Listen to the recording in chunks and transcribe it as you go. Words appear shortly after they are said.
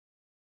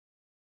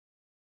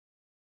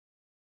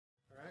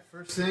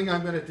First thing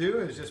I'm going to do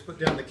is just put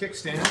down the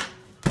kickstand,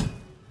 and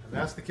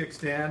that's the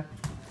kickstand.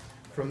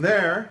 From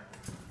there,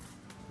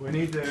 we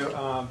need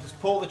to just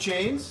pull the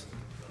chains,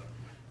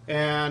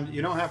 and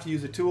you don't have to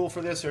use a tool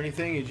for this or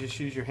anything. You just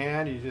use your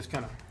hand. You just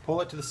kind of pull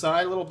it to the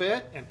side a little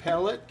bit and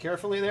pedal it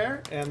carefully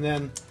there, and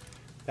then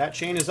that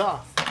chain is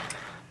off.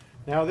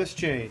 Now this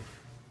chain,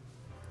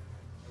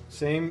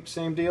 same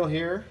deal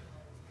here.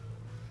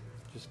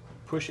 Just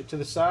push it to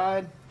the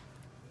side,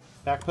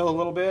 backpedal a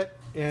little bit,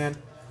 and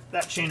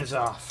that chain is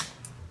off.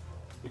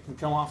 It can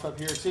come off up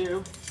here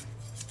too.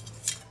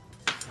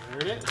 There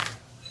it is.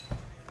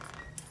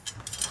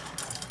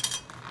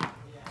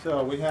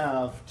 So we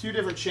have two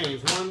different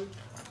chains.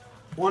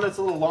 One that's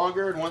a little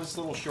longer and one that's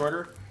a little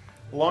shorter.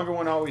 The longer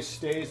one always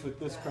stays with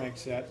this crank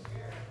set.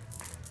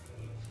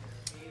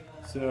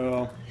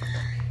 So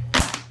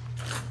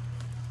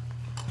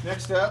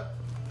next up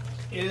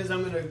is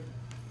I'm going to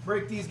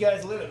break these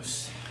guys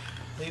loose.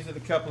 These are the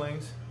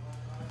couplings.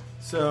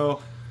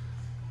 So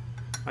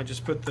I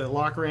just put the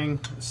lock ring,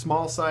 the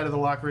small side of the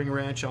lock ring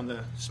wrench on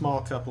the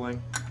small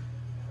coupling.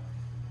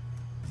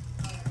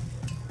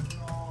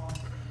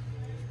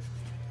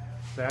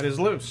 That is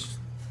loose.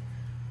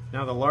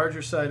 Now the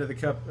larger side of the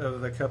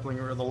coupling,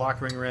 or the lock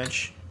ring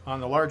wrench on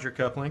the larger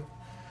coupling,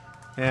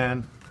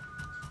 and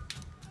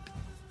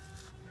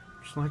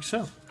just like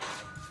so.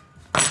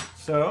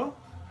 So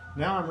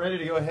now I'm ready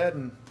to go ahead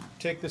and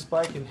take this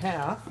bike in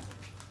half.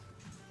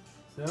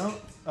 So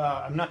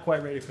I'm not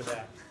quite ready for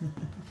that.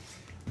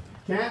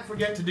 Can't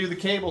forget to do the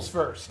cables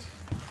first.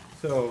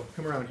 So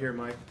come around here,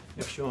 Mike.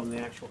 I'll show them the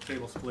actual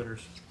cable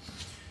splitters.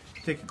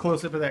 Take a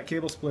close up of that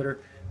cable splitter.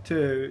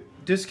 To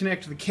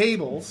disconnect the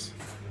cables,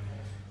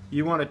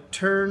 you want to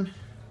turn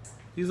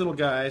these little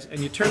guys, and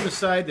you turn the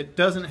side that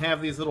doesn't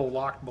have these little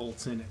lock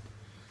bolts in it.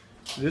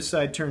 This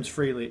side turns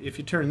freely. If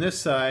you turn this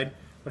side,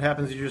 what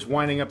happens is you're just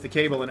winding up the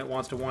cable and it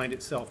wants to wind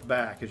itself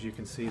back, as you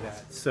can see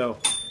that. So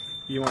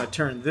you want to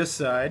turn this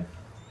side,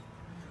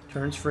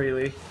 turns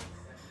freely.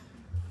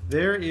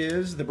 There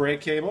is the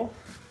brake cable.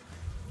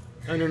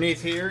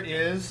 Underneath here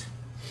is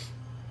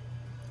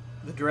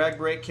the drag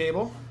brake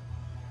cable.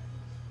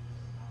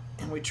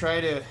 And we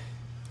try to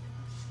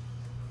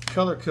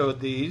color code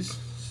these.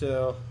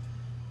 So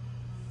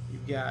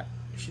you've got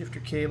a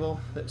shifter cable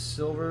that's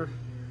silver.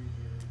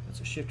 That's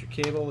a shifter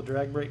cable. The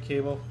drag brake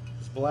cable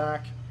is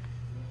black.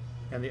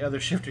 And the other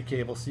shifter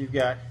cable. So you've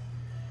got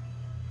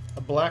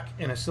a black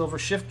and a silver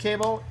shift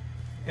cable,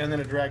 and then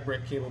a drag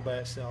brake cable by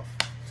itself.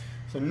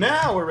 So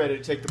now we're ready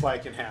to take the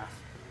bike in half.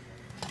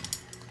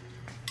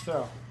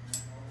 So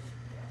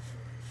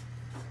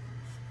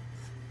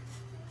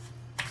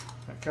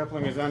that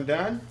coupling is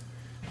undone.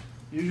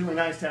 Usually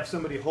nice to have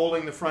somebody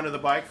holding the front of the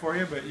bike for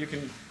you, but you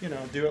can,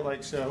 do it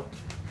like so.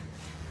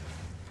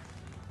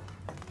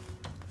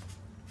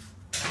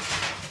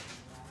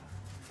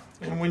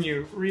 And when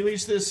you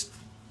release this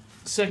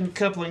second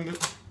coupling,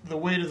 the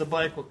weight of the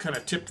bike will kind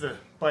of tip the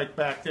bike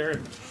back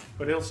there,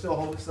 but it'll still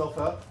hold itself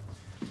up.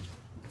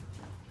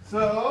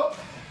 So,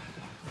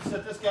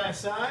 set this guy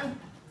aside,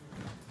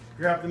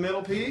 grab the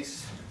middle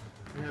piece,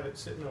 and have it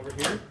sitting over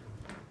here.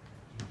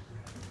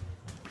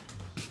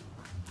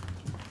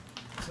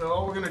 So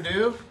all we're going to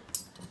do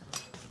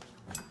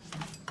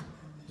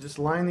is just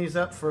line these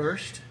up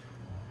first.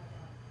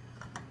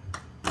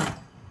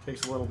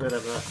 Takes a little bit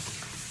of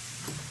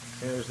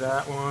a, there's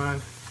that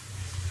one.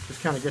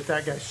 Just kind of get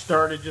that guy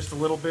started just a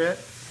little bit,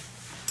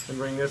 and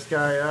bring this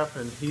guy up,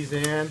 and he's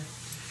in.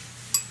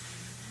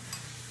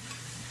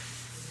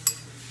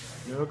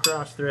 No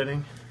cross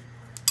threading.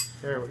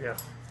 There we go.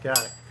 Got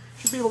it.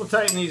 Should be able to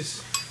tighten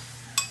these.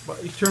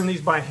 You turn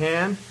these by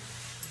hand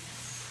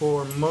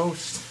for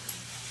most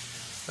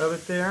of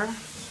it there.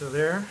 So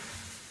there,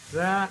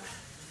 that.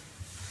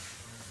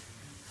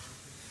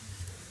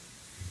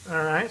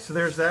 All right. So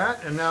there's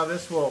that, and now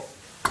this will,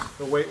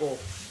 the weight will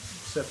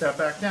set that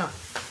back down.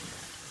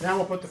 Now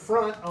we'll put the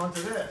front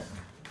onto this.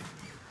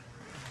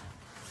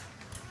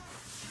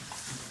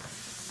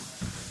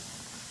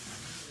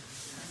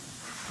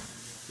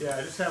 Yeah,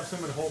 just have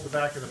someone hold the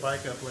back of the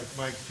bike up like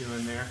Mike's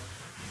doing there.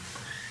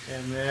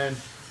 And then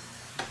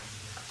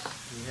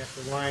you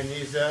have to line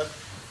these up.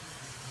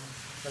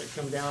 Let it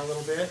come down a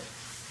little bit.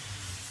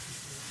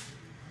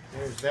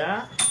 There's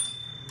that.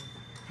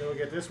 So we'll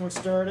get this one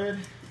started.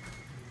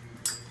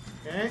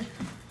 Okay.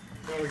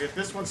 Then we'll get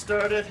this one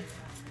started.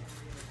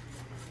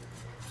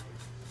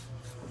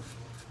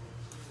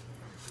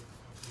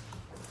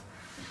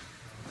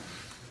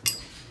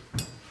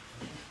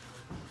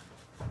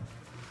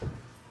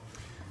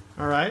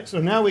 Alright, so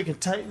now we can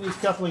tighten these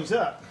couplings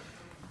up.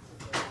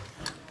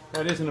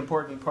 That is an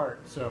important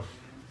part. So,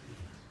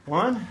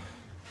 1,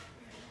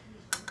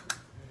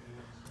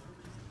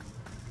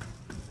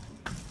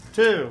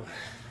 2.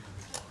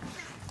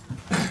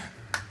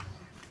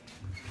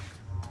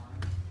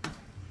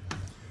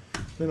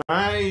 Then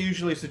I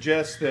usually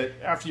suggest that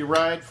after you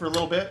ride for a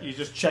little bit, you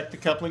just check the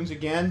couplings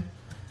again,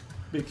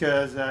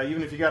 because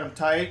even if you got them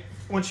tight,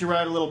 once you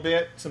ride a little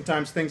bit,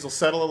 sometimes things will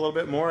settle a little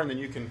bit more, and then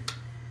you can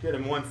get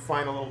them one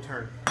final little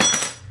turn.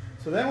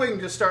 So then we can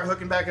just start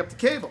hooking back up the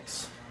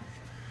cables.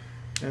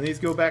 And these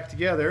go back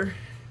together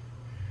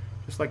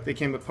just like they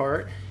came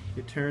apart.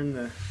 You turn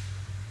the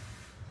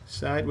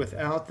side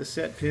without the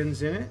set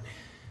pins in it.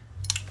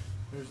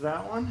 There's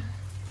that one.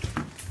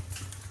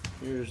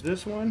 Here's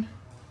this one.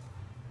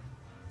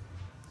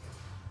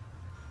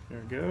 There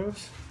it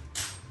goes.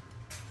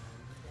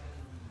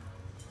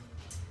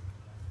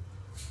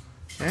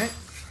 Okay,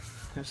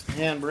 that's the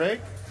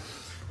handbrake.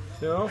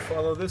 So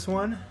follow this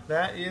one.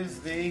 That is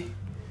the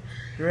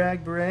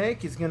drag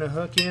brake. It's going to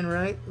hook in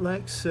right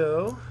like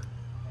so.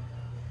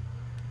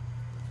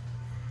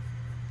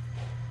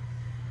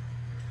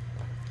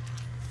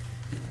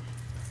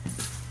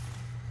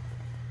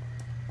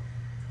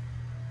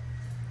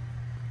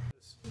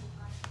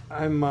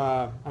 I'm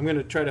going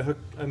to try to hook.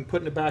 I'm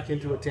putting it back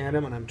into a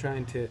tandem, and I'm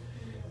trying to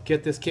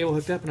get this cable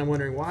hooked up, and I'm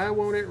wondering why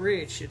won't it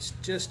reach? It's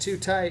just too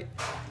tight.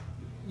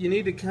 You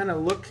need to kind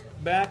of look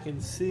back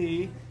and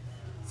see.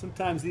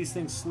 Sometimes these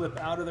things slip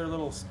out of their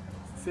little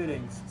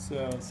fittings,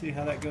 so see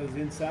how that goes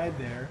inside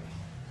there.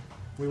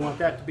 We want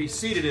that to be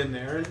seated in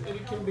there, and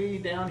it can be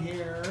down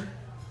here,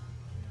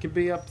 it can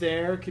be up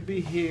there, it could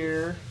be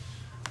here,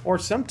 or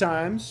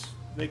sometimes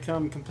they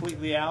come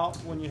completely out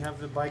when you have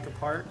the bike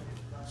apart,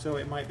 so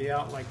it might be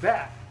out like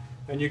that,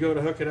 and you go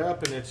to hook it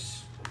up and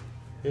it's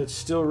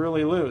still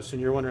really loose,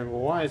 and you're wondering,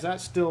 well, why is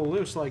that still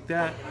loose like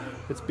that?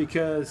 It's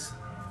because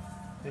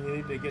then you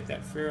need to get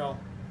that ferrule.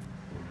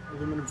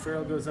 Aluminum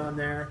ferrule goes on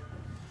there,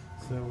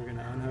 so we're going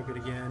to unhook it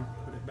again,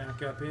 put it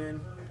back up in,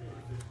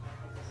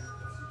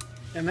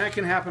 and that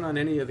can happen on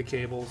any of the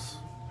cables,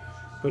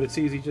 but it's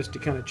easy just to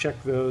kind of check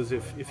those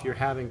if you're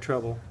having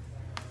trouble.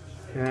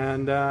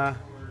 And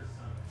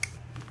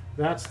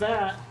that's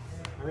that.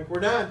 I think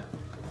we're done.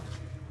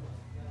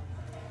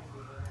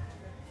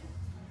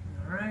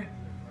 All right.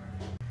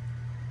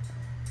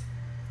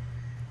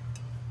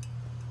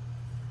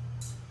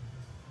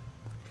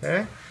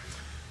 Okay,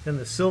 then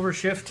the silver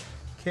shift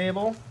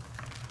cable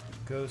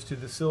goes to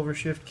the silver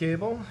shift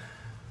cable.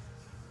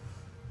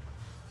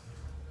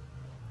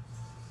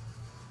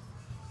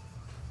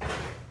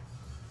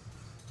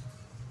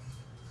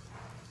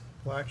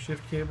 Black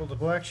shift cable to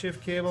black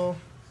shift cable.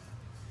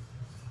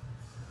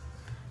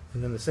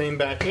 And then the same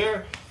back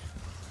here.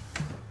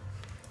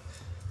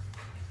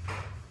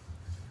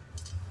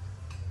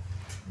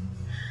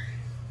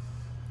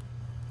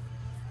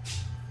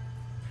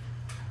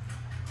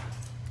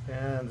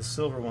 And the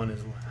silver one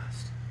is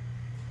last.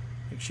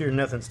 Make sure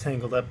nothing's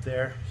tangled up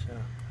there, so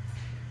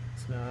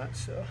it's not,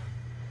 so.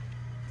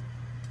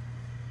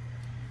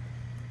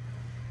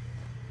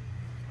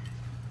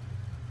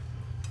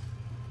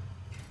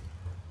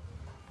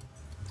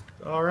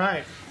 All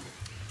right,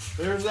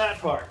 there's that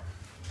part.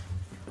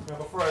 Now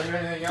before I do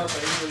anything else,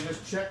 I usually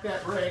just check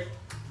that brake,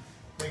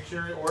 make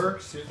sure it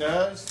works. It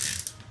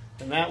does,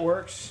 and that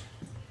works.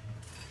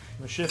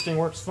 The shifting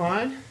works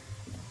fine.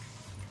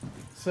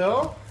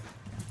 So,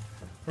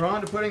 we're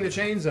on to putting the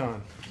chains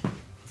on.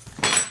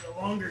 The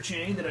longer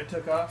chain that I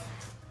took off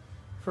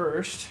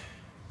first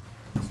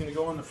is going to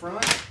go on the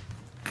front.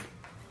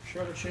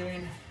 Shorter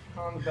chain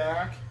on the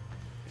back.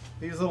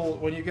 These little,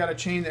 when you've got a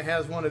chain that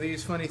has one of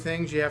these funny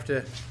things, you have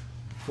to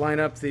line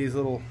up these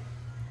little,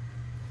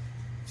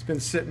 it's been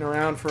sitting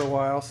around for a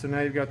while, so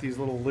now you've got these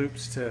little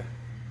loops to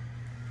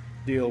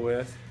deal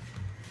with.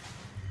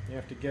 You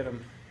have to get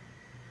them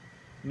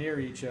near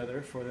each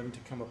other for them to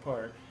come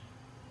apart.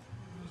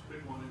 This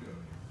big one to go.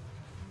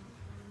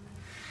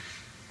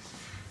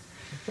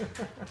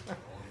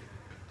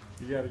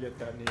 You got to get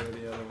that near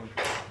the other one.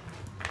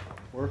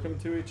 Work them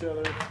to each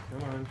other.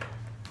 Come on.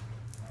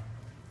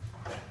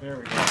 There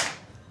we go.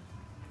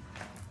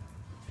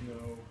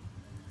 No.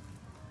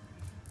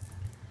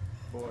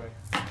 Boy,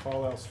 if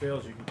all else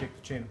fails, you can take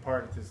the chain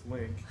apart at this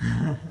link.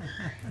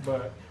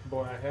 But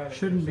boy, I had it.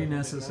 Shouldn't be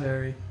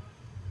necessary.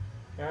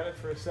 Had it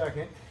for a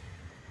second.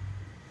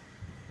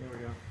 There we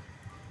go.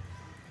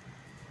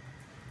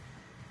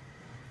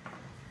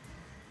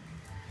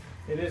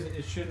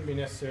 It shouldn't be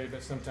necessary,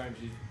 but sometimes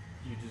you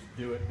just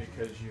do it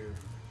because your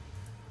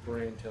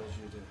brain tells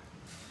you to.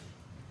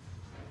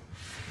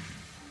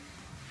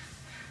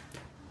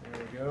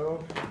 There we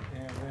go,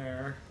 and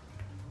there.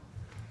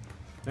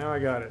 Now I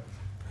got it.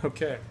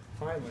 Okay,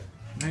 finally.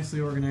 Nicely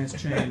organized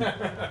chain.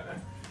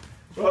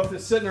 Well, if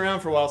it's sitting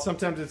around for a while,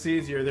 sometimes it's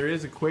easier. There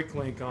is a quick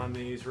link on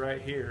these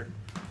right here.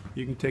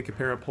 You can take a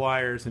pair of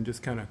pliers and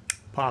just kind of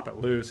pop it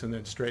loose and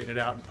then straighten it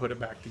out and put it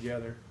back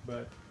together.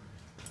 But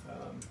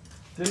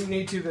didn't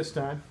need to this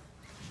time.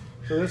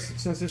 So this,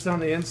 since it's on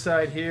the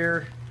inside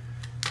here,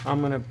 I'm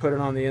going to put it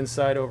on the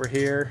inside over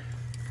here.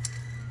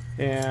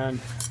 And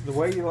the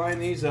way you line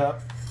these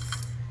up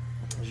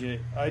is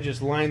I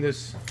just line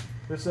this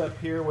up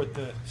here with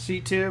the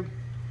seat tube,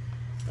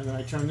 and then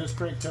I turn this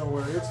crank tail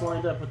where it's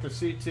lined up with the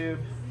seat tube.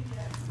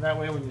 That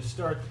way when you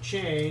start the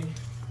chain,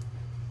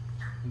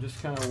 you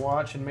just kind of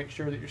watch and make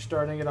sure that you're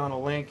starting it on a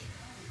link,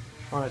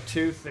 on a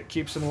tooth that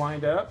keeps them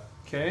lined up.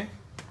 Okay,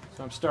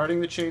 so I'm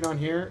starting the chain on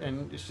here,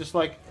 and it's just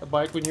like a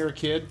bike when you're a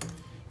kid.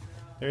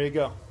 There you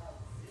go.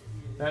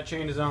 That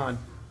chain is on.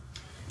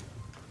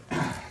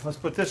 let's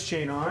put this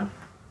chain on.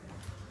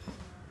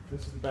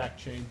 This is the back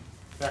chain.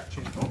 Back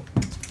chain.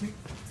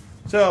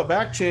 So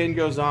back chain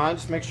goes on.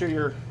 Just make sure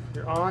you're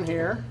on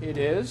here. It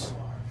is.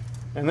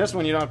 And this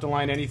one you don't have to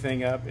line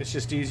anything up. It's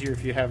just easier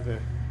if you have the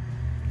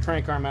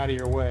crank arm out of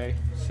your way.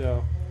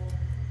 So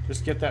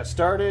just get that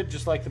started,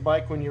 just like the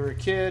bike when you were a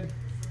kid,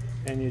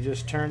 and you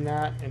just turn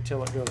that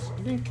until it goes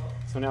dink.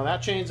 So now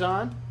that chain's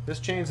on. This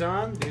chain's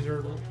on. These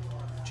are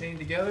chained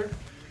together.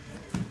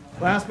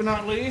 Last but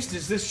not least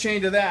is this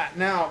chain to that.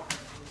 Now,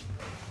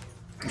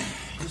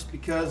 just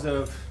because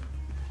of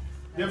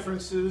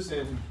differences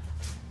in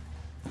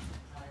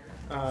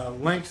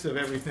lengths of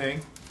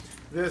everything,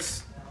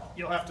 this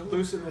you'll have to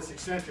loosen this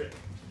eccentric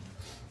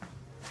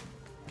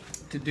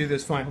to do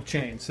this final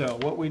chain. So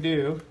what we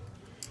do,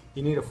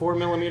 you need a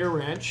 4mm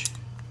wrench,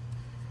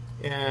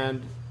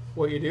 and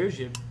what you do is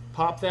you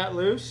pop that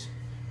loose,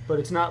 but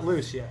it's not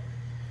loose yet.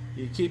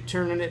 You keep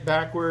turning it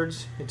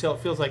backwards until it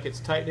feels like it's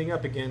tightening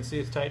up again. See,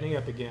 it's tightening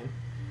up again.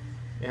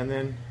 And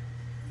then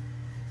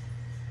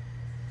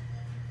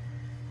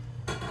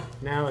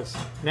now it's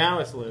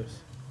loose.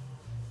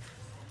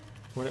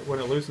 When it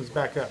loosens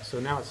back up. So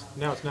now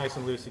it's nice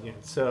and loose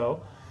again.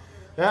 So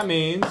that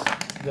means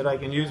that I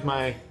can use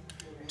my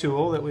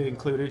tool that we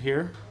included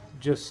here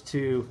just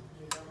to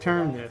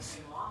turn this.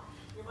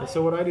 And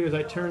so what I do is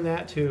I turn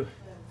that to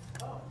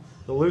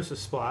the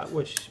loosest spot,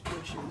 which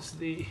is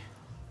the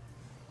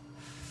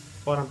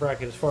bottom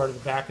bracket as far to the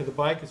back of the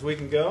bike as we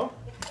can go.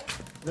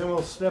 Then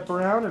we'll step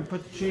around and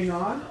put the chain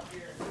on.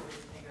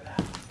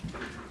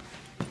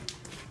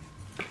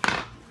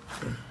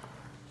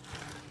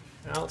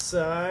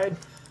 Outside.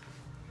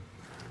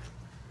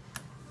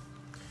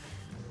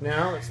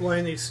 Now let's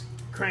line these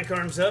crank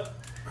arms up.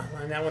 I'll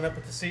line that one up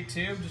with the seat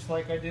tube just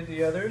like I did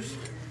the others.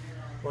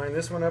 Line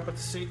this one up with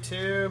the seat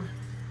tube.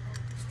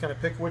 Just kind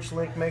of pick which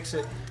link makes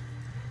it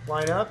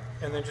line up,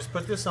 and then just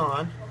put this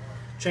on.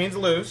 Chain's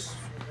loose,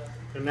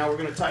 and now we're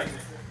going to tighten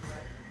it.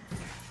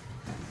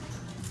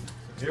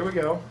 So here we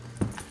go.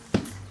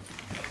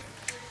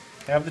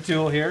 Have the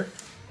tool here.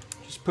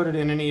 Just put it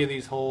in any of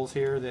these holes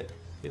here that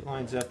it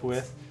lines up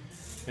with,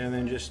 and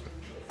then just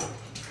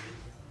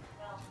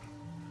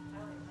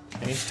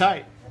chain's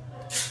tight.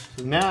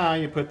 So now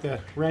you put the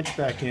wrench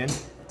back in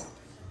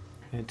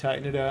and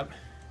tighten it up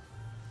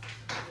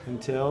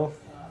until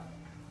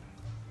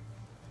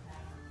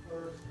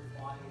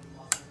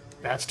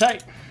that's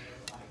tight.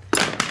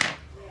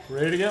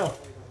 Ready to go.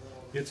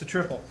 It's a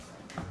triple.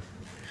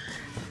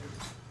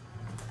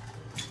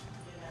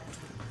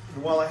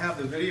 And while I have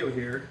the video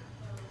here,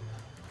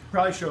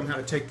 probably show them how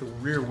to take the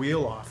rear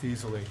wheel off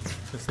easily,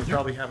 since they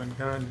probably haven't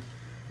done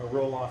a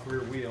roll-off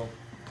rear wheel.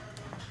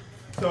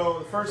 So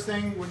the first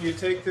thing, when you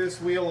take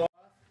this wheel off,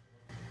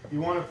 you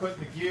want to put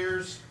the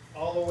gears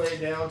all the way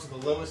down to the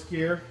lowest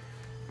gear.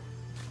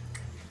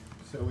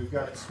 So we've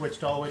got it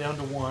switched all the way down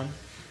to 1,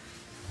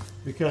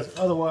 because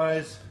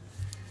otherwise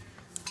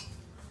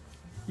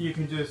you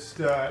can just,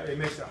 it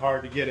makes it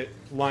hard to get it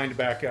lined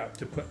back up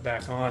to put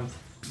back on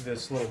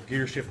this little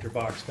gear shifter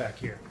box back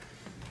here.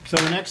 So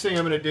the next thing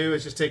I'm going to do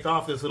is just take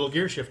off this little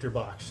gear shifter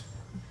box.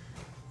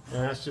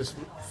 And that's just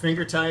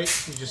finger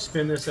tight. You just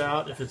spin this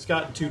out. If it's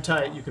gotten too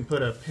tight, you can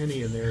put a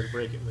penny in there to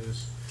break it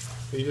loose.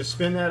 So you just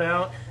spin that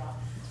out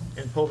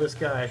and pull this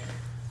guy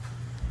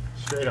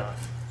straight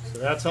off. So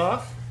that's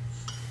off.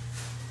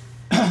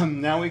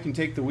 Now we can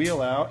take the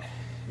wheel out,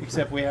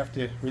 except we have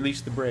to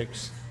release the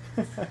brakes.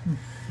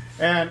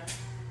 And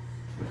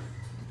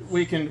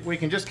we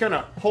can just kind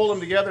of hold them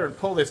together and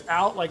pull this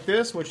out like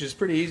this, which is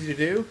pretty easy to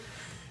do.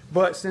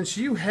 But since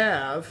you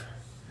have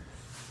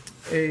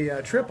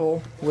a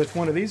triple with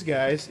one of these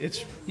guys,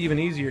 it's even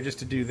easier just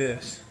to do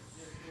this.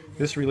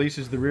 This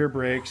releases the rear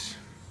brakes.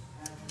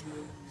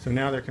 So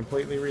now they're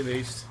completely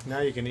released. Now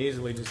you can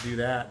easily just do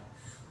that.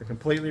 They're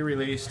completely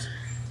released.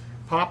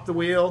 Pop the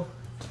wheel.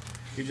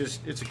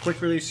 It's a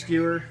quick release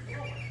skewer.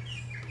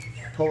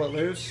 Pull it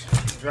loose,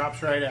 it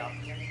drops right out.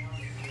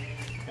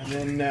 And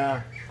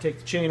then take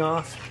the chain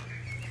off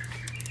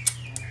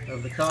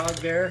of the cog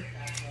there.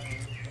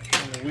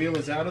 And the wheel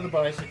is out of the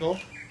bicycle.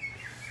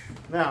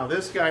 Now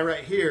this guy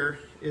right here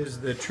is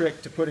the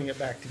trick to putting it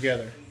back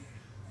together.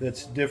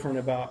 That's different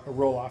about a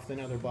roll-off than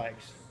other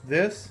bikes.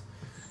 This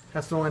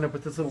has to line up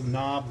with this little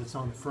knob that's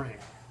on the frame.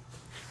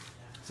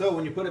 So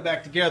when you put it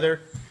back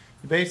together,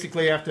 you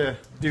basically have to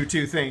do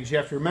two things. You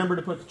have to remember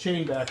to put the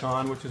chain back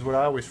on, which is what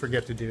I always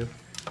forget to do.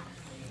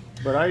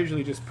 But I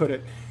usually just put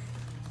it,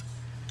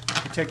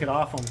 take it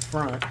off on the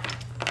front,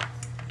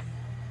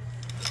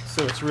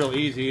 so it's real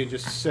easy, and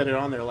just set it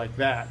on there like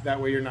that. That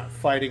way you're not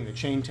fighting the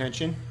chain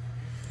tension.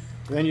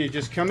 Then you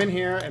just come in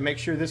here and make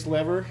sure this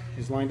lever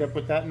is lined up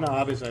with that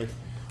knob as I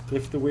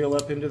lift the wheel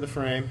up into the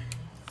frame.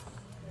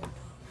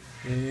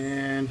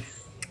 And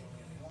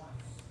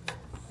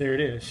there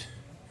it is.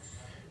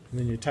 And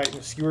then you tighten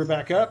the skewer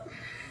back up.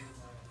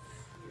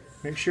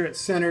 Make sure it's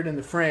centered in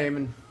the frame,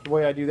 and the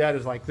way I do that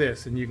is like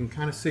this, and you can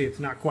kind of see it's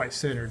not quite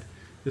centered.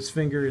 This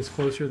finger is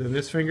closer than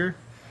this finger,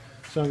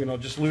 so I'm going to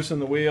just loosen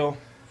the wheel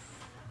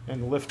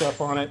and lift up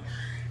on it,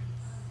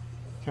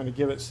 kind of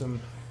give it some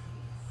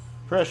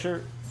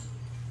pressure.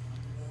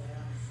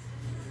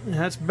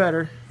 That's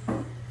better.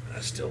 I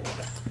still want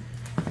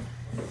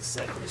to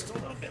set it just a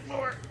little bit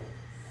more.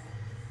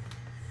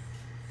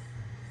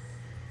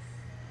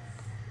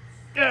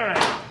 All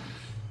right.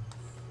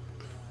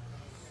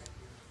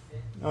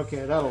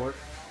 Okay, that'll work.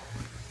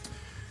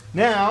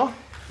 Now,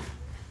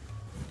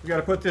 we got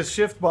to put this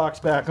shift box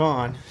back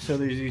on. So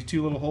there's these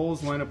two little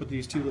holes line up with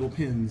these two little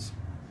pins.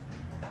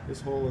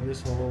 This hole and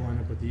this hole line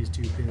up with these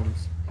two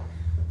pins.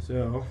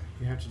 So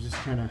you have to just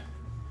kind of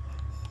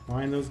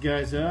line those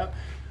guys up.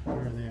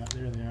 Where are they at?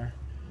 There they are.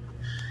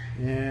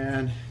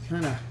 And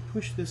kind of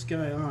push this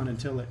guy on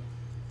until it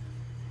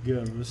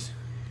goes.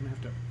 You're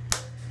going to have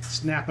to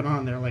snap it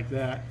on there like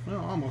that.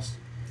 Well, almost.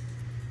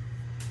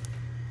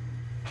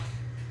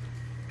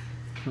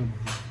 Come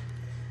on.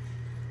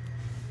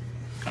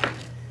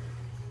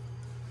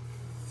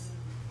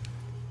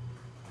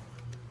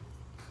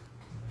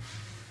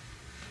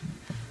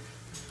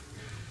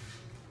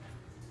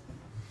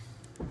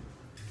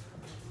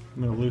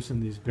 I'm going to loosen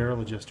these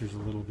barrel adjusters a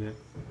little bit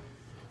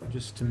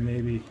just to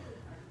maybe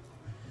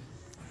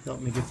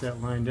help me get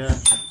that lined up.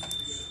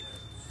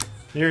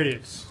 There it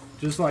is,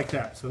 just like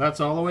that. So that's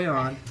all the way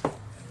on.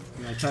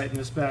 And I tighten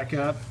this back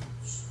up.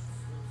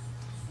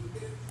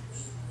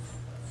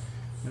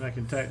 And I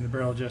can tighten the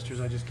barrel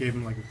adjusters. I just gave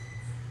them like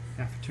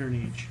a half a turn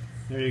each.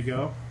 There you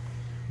go.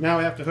 Now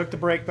we have to hook the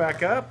brake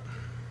back up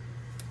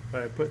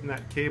by putting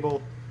that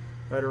cable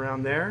right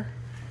around there.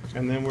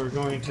 And then we're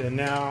going to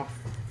now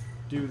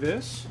do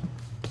this.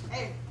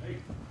 Hey.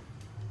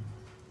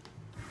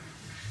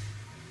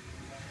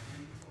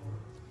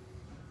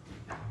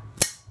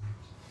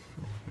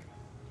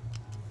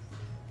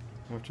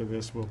 After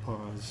this, we'll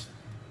pause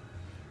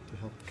to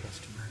help the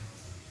customer.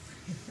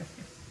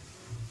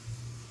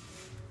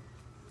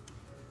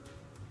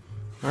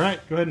 All right,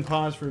 go ahead and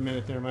pause for a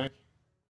minute there, Mike.